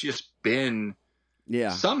movie's just been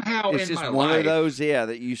somehow it's in just my one life. of those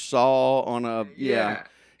that you saw on a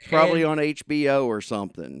probably on HBO or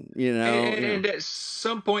something, And at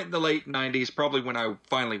some point in the late 90s, probably when I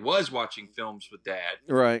finally was watching films with Dad,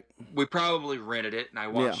 right, we probably rented it and I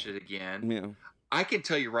watched it again. Yeah. I can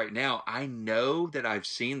tell you right now, I know that I've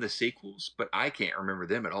seen the sequels, but I can't remember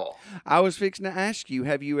them at all. I was fixing to ask you,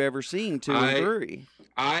 have you ever seen 2 and 3?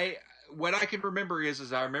 What I can remember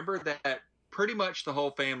is I remember that pretty much the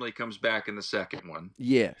whole family comes back in the second one.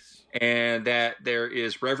 Yes. And that there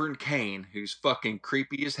is Reverend Kane, who's fucking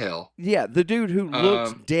creepy as hell. Yeah, the dude who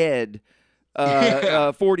looks dead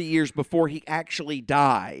 40 years before he actually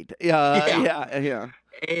died. Yeah.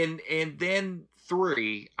 And then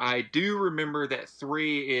 3, I do remember that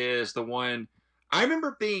 3 is the one I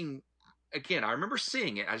remember I remember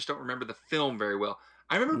seeing it. I just don't remember the film very well.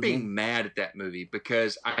 I remember being mad at that movie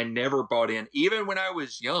because I never bought in, even when I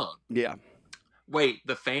was young. Yeah. Wait,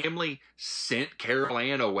 the family sent Carol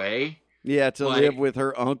Ann away? Yeah, to live with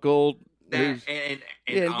her uncle. And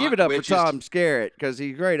give it up for Tom Skerritt, because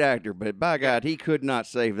he's a great actor, but by God, he could not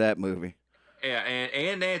save that movie. Yeah,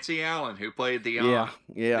 and Nancy Allen, who played the aunt.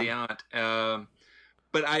 Yeah. The aunt.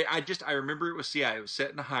 But I remember it was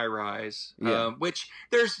set in a high rise, which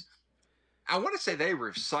I want to say they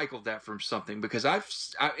recycled that from something, because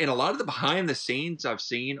in a lot of the behind the scenes I've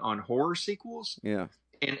seen on horror sequels,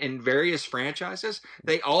 in various franchises,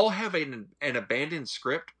 they all have an abandoned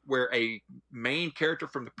script where a main character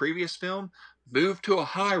from the previous film moved to a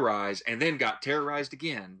high rise and then got terrorized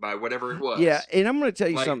again by whatever it was. Yeah, and I'm going to tell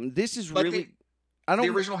you Like, something. This is like really. I don't.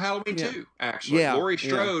 the original Halloween yeah. 2, actually. Yeah, Laurie yeah.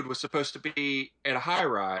 Strode was supposed to be at a high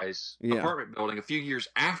rise Yeah. apartment building a few years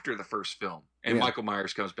after the first film, and Yeah. Michael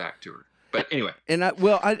Myers comes back to her. But anyway, And I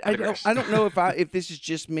digress. don't know if this is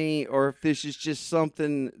just me or if this is just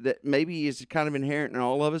something that maybe is kind of inherent in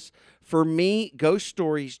all of us. For me, ghost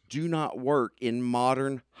stories do not work in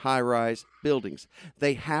modern high-rise buildings.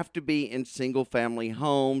 They have to be in single-family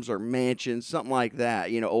homes or mansions, something like that.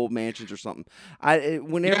 Old mansions or something.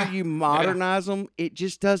 Whenever Yeah, you modernize them, it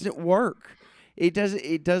just doesn't work. It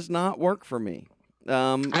does not work for me.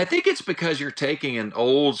 I think it's because you're taking an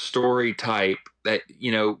old story type that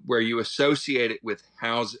where you associate it with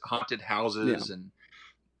haunted houses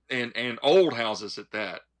and old houses at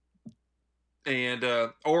that, and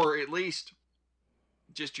or at least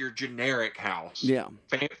just your generic house, Yeah.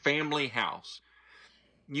 family house.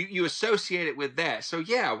 You associate it with that. So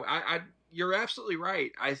yeah, I you're absolutely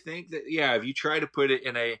right. I think that if you try to put it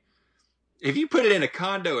if you put it in a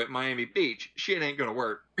condo at Miami Beach, shit ain't gonna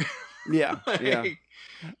work. Yeah. Yeah.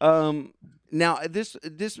 Now this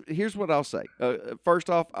here's what I'll say. First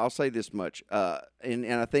off, I'll say this much,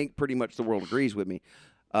 and I think pretty much the world agrees with me.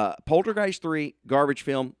 Poltergeist 3, garbage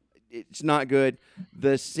film. It's not good.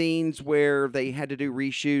 The scenes where they had to do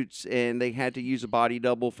reshoots and they had to use a body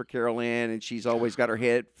double for Carol Ann, and she's always got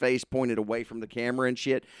her face pointed away from the camera and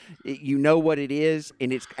shit. You know what it is,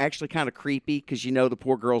 and it's actually kind of creepy because the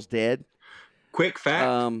poor girl's dead. Quick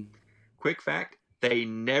fact. They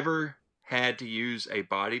never had to use a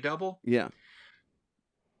body double. Yeah.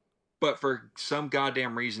 But for some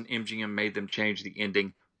goddamn reason, MGM made them change the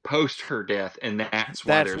ending post her death, and that's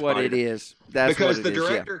why That's what it is. That's because what the it is,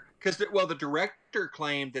 director, the director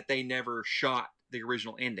claimed that they never shot the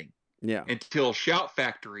original ending. Yeah. Until Shout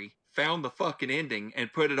Factory found the fucking ending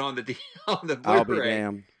and put it on the I'll Blu-ray.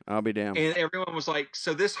 be damned. And everyone was like,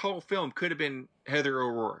 "So this whole film could have been Heather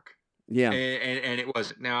O'Rourke." Yeah. And it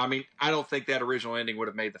wasn't. Now, I mean, I don't think that original ending would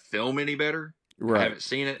have made the film any better. Right. I haven't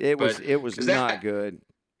seen it. It was but not good.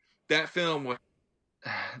 That film was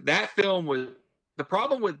the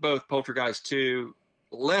problem with both Poltergeist 2,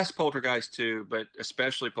 less Poltergeist 2, but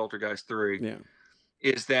especially Poltergeist 3. Yeah.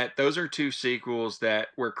 Is that those are two sequels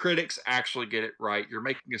where critics actually get it right. You're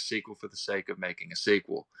making a sequel for the sake of making a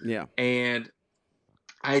sequel. Yeah. And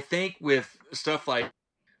I think with stuff like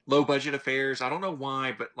low budget affairs, I don't know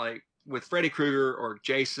why, but like with Freddy Krueger or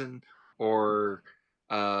Jason or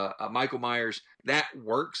Michael Myers, that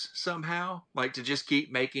works somehow. Like to just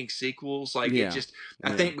keep making sequels. Like Yeah.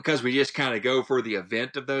 I think because we just kind of go for the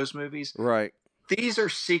event of those movies. Right. These are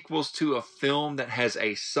sequels to a film that has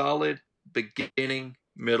a solid beginning,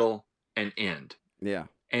 middle, and end. Yeah.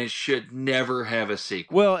 And should never have a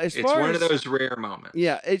sequel. Well, it's one of those rare moments.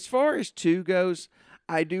 Yeah, as far as 2 goes,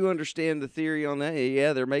 I do understand the theory on that.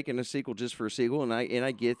 Yeah, they're making a sequel just for a sequel, and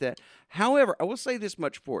I get that. However, I will say this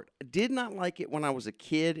much for it: I did not like it when I was a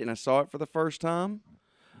kid and I saw it for the first time.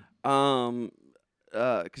 Because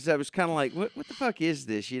I was kind of like, what the fuck is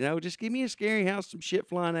this? Just give me a scary house, some shit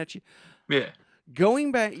flying at you. Yeah.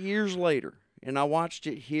 Going back years later, and I watched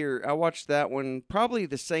it here. I watched that one probably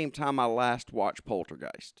the same time I last watched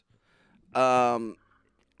Poltergeist.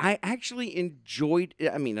 I actually enjoyed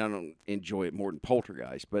it. I mean, I don't enjoy it more than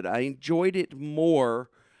Poltergeist, but I enjoyed it more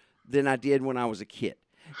than I did when I was a kid.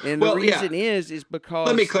 And the reason is because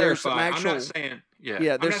let me there's some clarify. actual, I'm not saying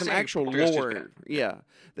there's some actual lore. Yeah,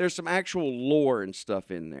 there's some actual lore and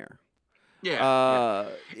stuff in there. Yeah,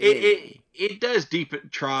 it does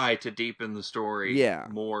try to deepen the story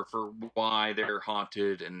more for why they're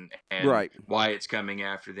haunted and right. why it's coming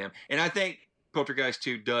after them. And I think Poltergeist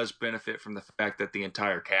 2 does benefit from the fact that the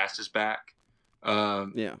entire cast is back. Or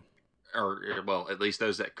well, at least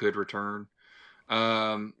those that could return.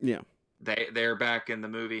 They're back in the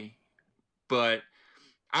movie. But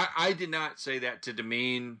I did not say that to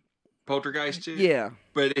demean Poltergeist 2. Yeah.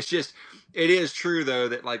 But it is true though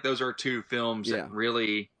that like those are two films that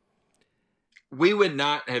really we would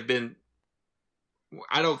not have been.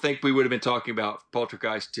 I don't think we would have been talking about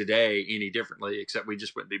Poltergeist today any differently, except we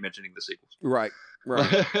just wouldn't be mentioning the sequels. Right.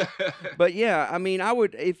 But yeah, I mean, I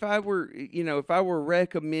would, if I were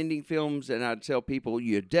recommending films, and I'd tell people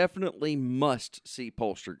you definitely must see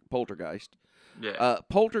Poltergeist. Yeah.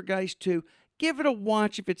 Poltergeist 2, give it a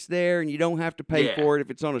watch if it's there and you don't have to pay for it if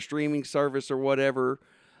it's on a streaming service or whatever.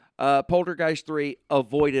 Poltergeist 3,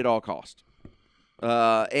 avoid at all cost.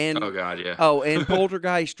 And Oh God, yeah. and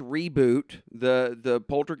Poltergeist reboot, the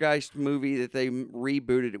Poltergeist movie that they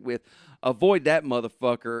rebooted it with. Avoid that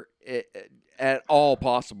motherfucker at all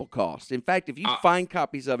possible costs. In fact, if you find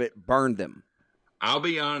copies of it, burn them. I'll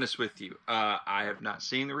be honest with you. I have not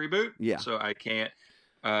seen the reboot, Yeah. so I can't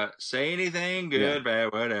say anything good,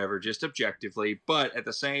 bad, whatever, just objectively. But at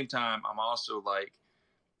the same time, I'm also like,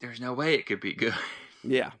 there's no way it could be good.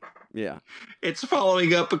 Yeah, yeah. It's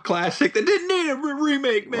following up a classic that didn't need a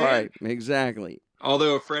remake, man. Right, exactly.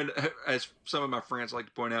 Although a friend, as some of my friends like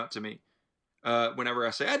to point out to me, whenever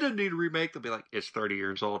I say I didn't need a remake, they'll be like, "It's 30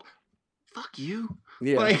 years old." Fuck you.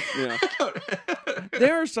 Yeah, Like, yeah.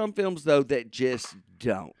 There are some films though that just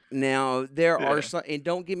don't. Now there are some, and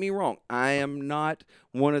don't get me wrong, I am not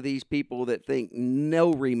one of these people that think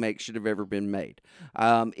no remake should have ever been made.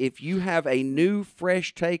 If you have a new,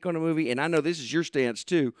 fresh take on a movie, and I know this is your stance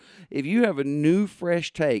too, if you have a new,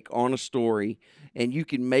 fresh take on a story and you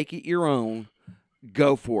can make it your own,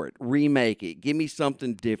 go for it. Remake it. Give me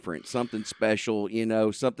something different, something special,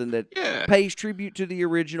 something that pays tribute to the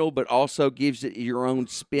original, but also gives it your own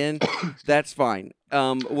spin. That's fine.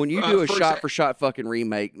 When you do a shot-for-shot fucking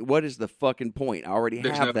remake, what is the fucking point? I already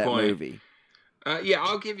have that movie.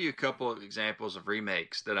 I'll give you a couple of examples of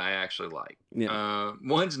remakes that I actually like. Yeah.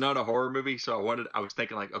 One's not a horror movie, so I was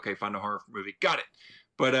thinking like, okay, find a horror movie. Got it.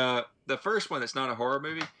 But the first one that's not a horror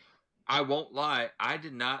movie, I won't lie, I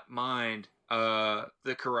did not mind the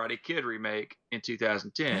Karate Kid remake in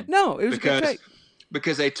 2010. No, it was a good take.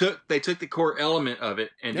 Because they took the core element of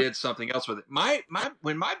it and did something else with it. My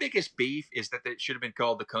biggest beef is that it should have been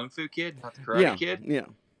called the Kung Fu Kid, not the Karate Kid. Yeah.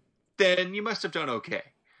 Then you must have done okay.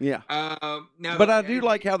 Yeah. Now, but I do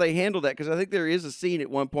like how they handle that, because I think there is a scene at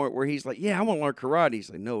one point where he's like, "Yeah, I want to learn karate." He's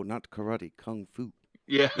like, "No, not karate, kung fu."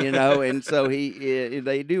 Yeah. And so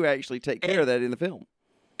they do actually take care of that in the film.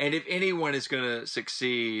 And if anyone is going to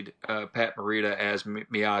succeed Pat Morita as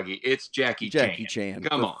Miyagi, it's Jackie Chan.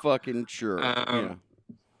 Come on. Fucking sure. Yeah.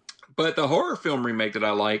 But the horror film remake that I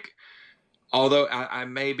like, although I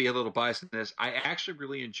may be a little biased in this, I actually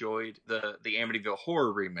really enjoyed the Amityville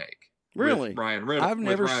Horror remake. Really? With Ryan Reynolds. I've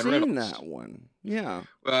never seen that one. Yeah.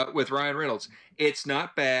 With Ryan Reynolds. It's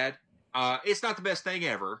not bad. It's not the best thing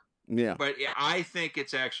ever. Yeah. But I think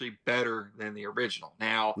it's actually better than the original.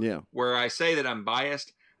 Now, where I say that I'm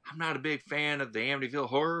biased, I'm not a big fan of the Amityville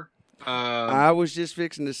Horror. I was just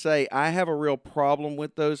fixing to say, I have a real problem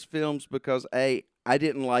with those films because, A, I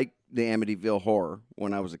didn't like the Amityville Horror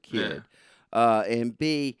when I was a kid. And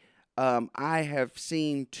B, I have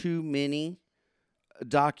seen too many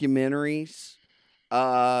documentaries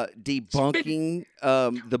debunking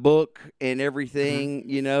the book and everything,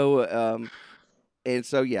 and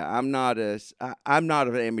so, I'm not an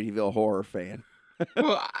Amityville Horror fan.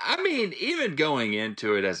 Well, I mean, even going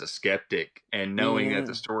into it as a skeptic and knowing that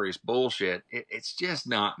the story is bullshit, it's just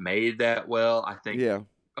not made that well. I think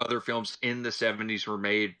other films in the 70s were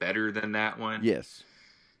made better than that one. Yes.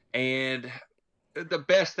 And the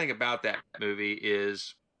best thing about that movie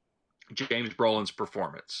is James Brolin's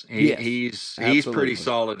performance. He's pretty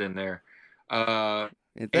solid in there. And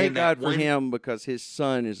thank God for him, because his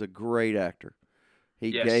son is a great actor.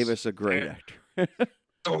 He gave us a great actor.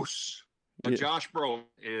 Josh Brolin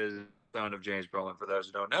is the son of James Brolin, for those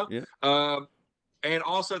who don't know. Yeah. And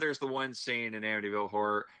also there's the one scene in Amityville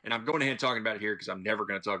Horror, and I'm going ahead and talking about it here because I'm never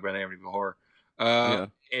going to talk about Amityville Horror.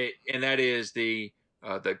 And that is the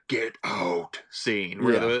get out scene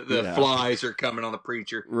where the flies are coming on the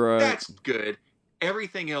preacher. Right. That's good.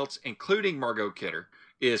 Everything else, including Margot Kidder,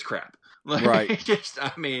 is crap. Right.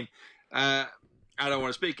 I don't want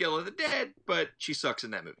to speak ill of the dead, but she sucks in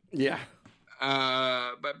that movie. Yeah.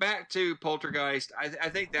 But back to Poltergeist, I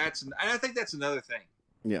think that's another thing.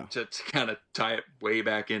 Yeah. To kind of tie it way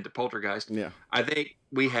back into Poltergeist. Yeah. I think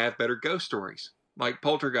we have better ghost stories like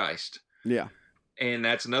Poltergeist. Yeah. And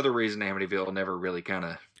that's another reason Amityville never really kind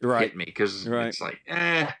of hit me, because it's like,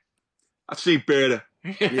 I've seen better.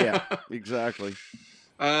 Yeah, exactly.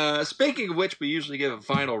 Speaking of which, we usually give a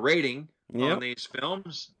final rating on these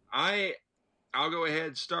films. I'll go ahead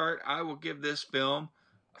and start. I will give this film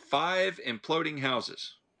 5 imploding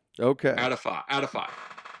houses. Okay. Out of 5.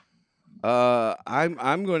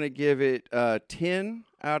 I'm going to give it 10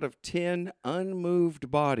 out of 10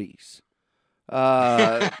 unmoved bodies.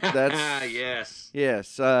 That's yes.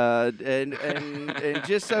 And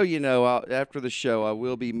just so you know, after the show, I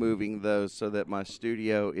will be moving those so that my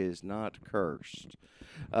studio is not cursed.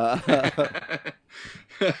 I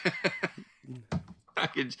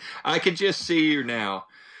can just see you now,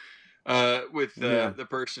 with the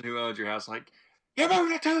person who owns your house, like, you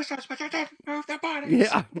moved the toasters, but you didn't move the bodies.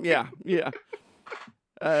 Yeah.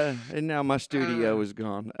 And now my studio is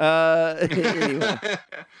gone. Anyway,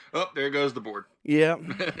 Oh, there goes the board. yeah.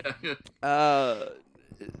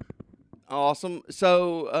 Awesome.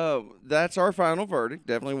 So that's our final verdict.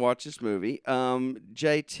 Definitely watch this movie.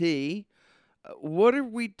 JT, what are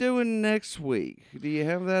we doing next week? Do you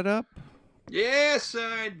have that up? Yes,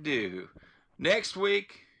 I do. Next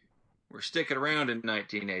week, we're sticking around in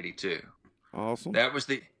 1982. Awesome. That was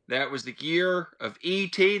the year of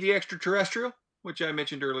E.T. the Extraterrestrial, which I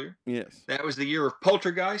mentioned earlier. Yes. That was the year of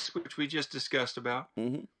Poltergeist, which we just discussed about.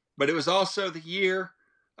 Mm-hmm. But it was also the year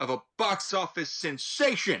of a box office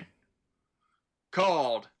sensation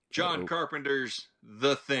called John Carpenter's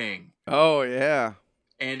The Thing. Oh, yeah.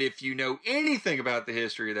 And if you know anything about the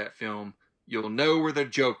history of that film, you'll know where the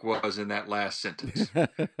joke was in that last sentence.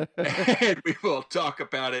 And we will talk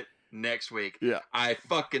about it next week. Yeah. I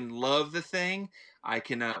fucking love The Thing. I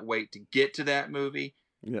cannot wait to get to that movie.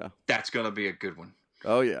 Yeah. That's going to be a good one.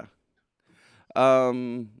 Oh, yeah.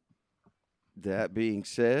 That being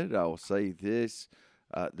said, I will say this.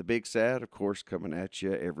 The Big Sad, of course, coming at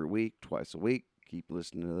you every week, twice a week. Keep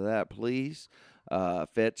listening to that, please.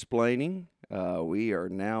 Fetsplaining. We are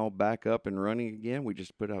now back up and running again. We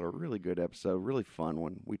just put out a really good episode, really fun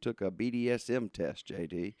one. We took a BDSM test,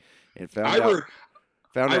 JD, and found I out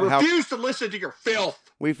refuse to listen to your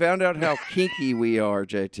filth. we found out how kinky we are,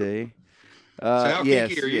 JT. So how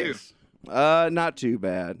kinky are you? Not too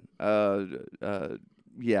bad.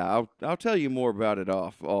 Yeah, I'll tell you more about it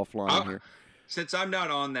offline here. Since I'm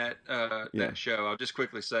not on that show, I'll just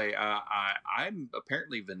quickly say I'm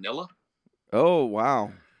apparently vanilla. Oh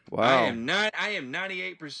wow. I am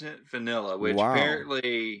 98% vanilla, which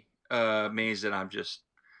apparently means that I'm just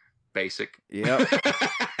basic. Yep.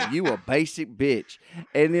 You a basic bitch.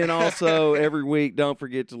 And then also every week, don't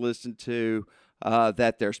forget to listen to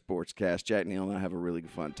That There Sportscast. Jack Neal and I have a really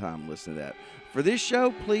fun time listening to that. For this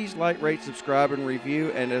show, please like, rate, subscribe, and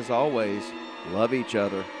review. And as always, love each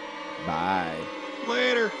other. Bye.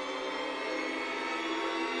 Later.